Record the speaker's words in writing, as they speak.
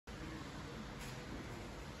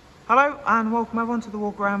Hello and welcome everyone to the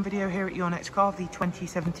walk around video here at your next car, the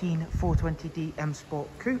 2017 420D M Sport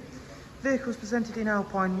Coupe. The vehicle is presented in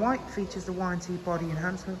Alpine White, features the YNC body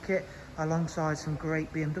enhancement kit alongside some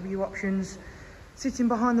great BMW options. Sitting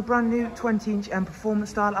behind the brand new 20-inch M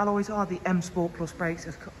Performance style alloys are the M Sport Plus brakes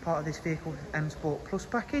as part of this vehicle's M Sport Plus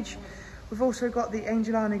package. We've also got the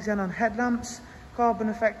Angel Iron Xenon headlamps, carbon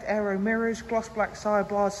effect aero mirrors, gloss black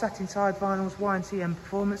sidebars, satin side vinyls, YNC M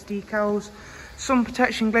Performance decals, sun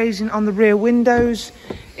protection glazing on the rear windows.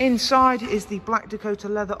 Inside is the black Dakota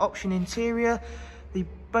leather option interior.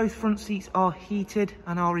 Both front seats are heated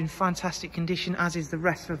and are in fantastic condition, as is the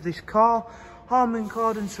rest of this car. Harman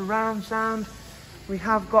Kardon surround sound. We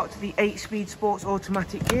have got the 8-speed sports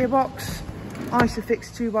automatic gearbox,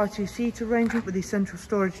 Isofix 2x2 seat arrangement with the central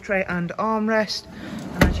storage tray and armrest,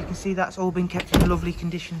 and as you can see, that's all been kept in lovely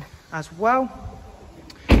condition as well.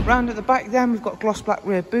 Round at the back then, we've got gloss black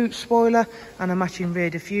rear boot spoiler and a matching rear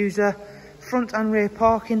diffuser, front and rear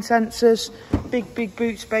parking sensors, big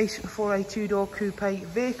boot space for a two-door coupe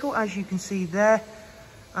vehicle, as you can see there,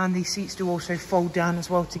 and the seats do also fold down as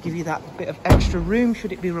well to give you that bit of extra room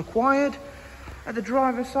should it be required. At the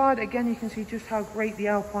driver's side, again, you can see just how great the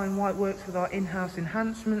Alpine White works with our in-house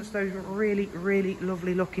enhancements. Those really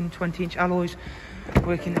lovely looking 20-inch alloys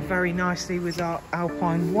working very nicely with our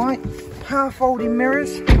Alpine White. Power folding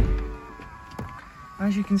mirrors.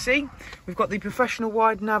 As you can see, we've got the professional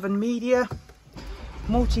wide nav and media,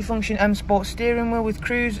 multi-function M Sport steering wheel with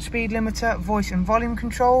cruise, speed limiter, voice and volume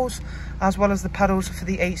controls, as well as the pedals for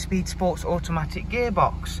the 8-speed sports automatic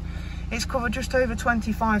gearbox. It's covered just over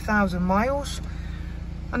 25,000 miles.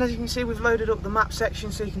 And as you can see, we've loaded up the map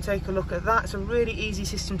section so you can take a look at that. It's a really easy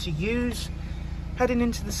system to use. Heading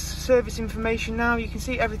into the service information now, you can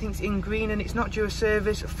see everything's in green and it's not due a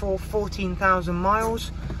service for 14,000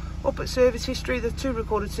 miles. Up at service history, the 2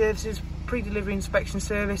 recorded services, pre-delivery inspection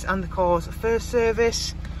service and the car's first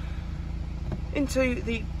service. Into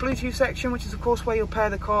the Bluetooth section, which is of course where you'll pair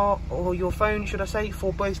the car, or your phone should I say,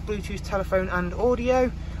 for both Bluetooth, telephone and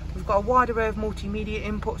audio. We've got a wide array of multimedia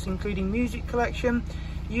inputs including music collection,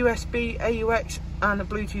 USB, AUX and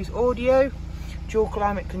Bluetooth audio, dual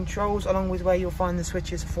climate controls, along with where you'll find the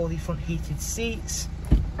switches for the front heated seats.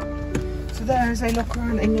 So there is a look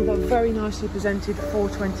around in your very nicely presented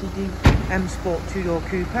 420D M Sport 2-door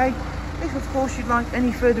coupe. If of course you'd like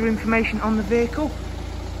any further information on the vehicle,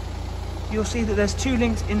 you'll see that there's 2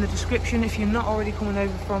 links in the description. If you're not already coming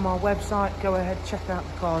over from our website, go ahead, check out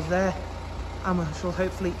the cars there, and we shall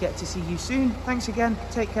hopefully get to see you soon. Thanks again,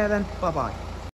 take care then, bye bye.